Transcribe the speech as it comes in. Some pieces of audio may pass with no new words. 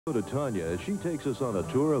Go to Tonya as she takes us on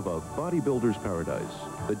a tour of a bodybuilder's paradise,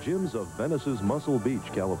 the gyms of Venice's Muscle Beach,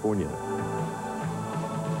 California.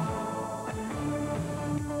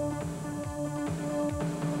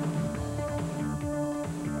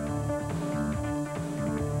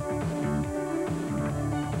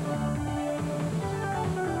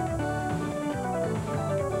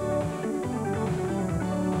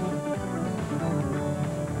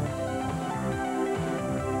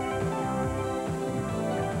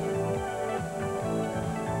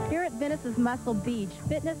 Venice's Muscle Beach,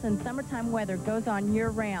 fitness and summertime weather goes on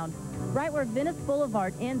year-round. Right where Venice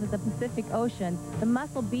Boulevard ends at the Pacific Ocean, the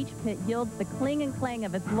Muscle Beach pit yields the cling and clang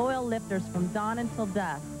of its loyal lifters from dawn until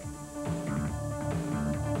dusk.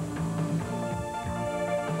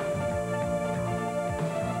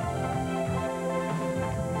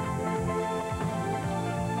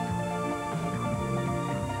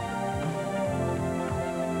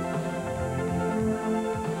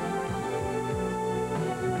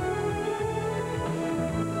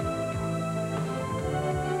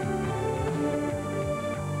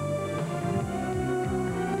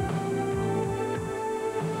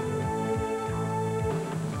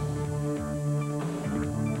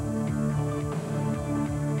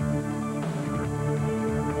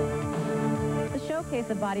 Case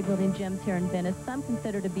of bodybuilding gyms here in Venice, some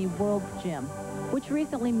consider to be World's Gym, which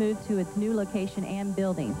recently moved to its new location and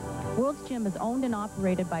building. World's Gym is owned and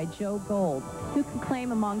operated by Joe Gold, who can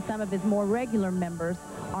claim among some of his more regular members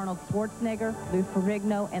Arnold Schwarzenegger, Lou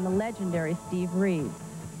Ferrigno, and the legendary Steve Reeves.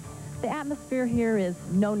 The atmosphere here is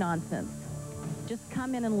no nonsense. Just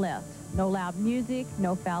come in and lift. No loud music,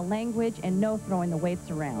 no foul language, and no throwing the weights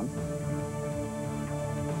around.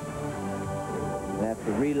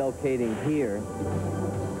 After relocating here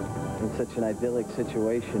in such an idyllic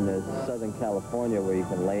situation as Southern California, where you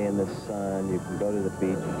can lay in the sun, you can go to the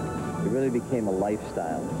beach, it really became a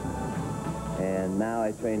lifestyle. And now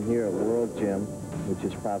I train here at World Gym, which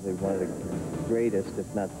is probably one of the greatest,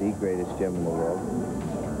 if not the greatest gym in the world,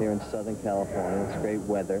 here in Southern California. It's great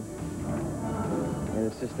weather, and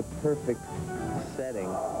it's just a perfect setting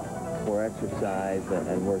for exercise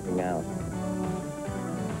and working out.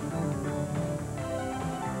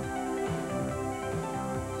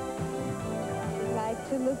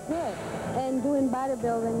 To look good, and doing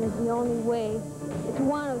bodybuilding is the only way. It's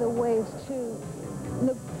one of the ways to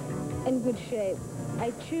look in good shape.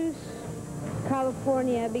 I choose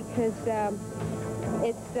California because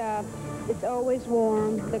it's always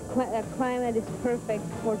warm. The climate is perfect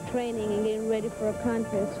for training and getting ready for a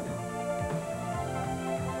contest.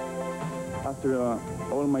 After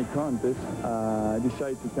all my contests, I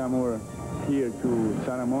decided to come over here to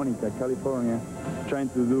Santa Monica, California, trying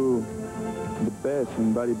to do the best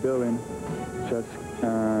in bodybuilding. Just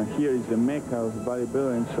here is the mecca of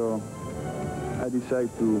bodybuilding, so I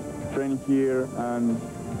decided to train here and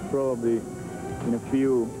probably in a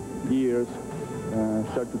few years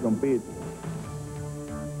start to compete.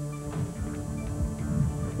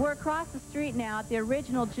 We're across the street now at the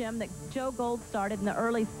original gym that Joe Gold started in the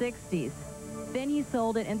early 60s. Then he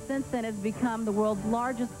sold it, and since then has become the world's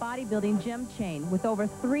largest bodybuilding gym chain with over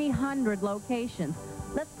 300 locations.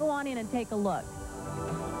 Let's go on in and take a look.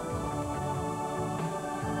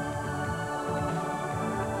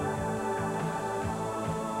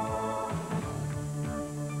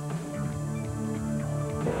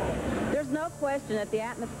 There's no question that the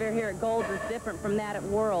atmosphere here at Gold's is different from that at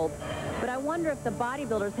World's, but I wonder if the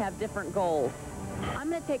bodybuilders have different goals. I'm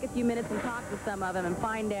going to take a few minutes and talk to some of them and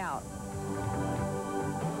find out.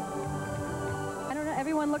 I don't know,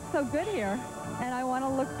 everyone looks so good here, and I want to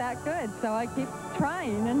look that good, so I keep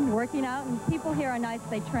trying and working out, and people here are nice.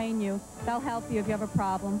 They train you. They'll help you if you have a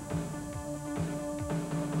problem.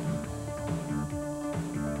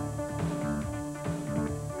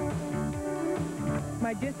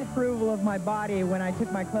 My disapproval of my body when I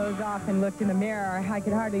took my clothes off and looked in the mirror, I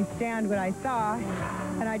could hardly stand what I saw,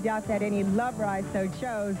 and I doubt that any lover I so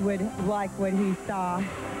chose would like what he saw.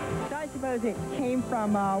 So I suppose it came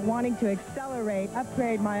from wanting to accelerate,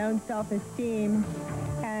 upgrade my own self-esteem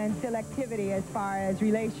and selectivity as far as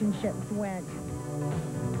relationships went.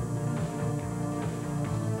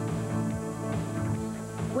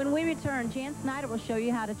 When we return, Jan Snyder will show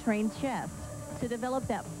you how to train chest to develop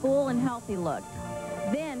that full and healthy look.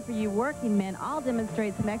 Then, for you working men, I'll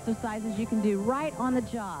demonstrate some exercises you can do right on the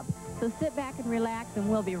job. So sit back and relax, and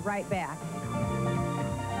we'll be right back.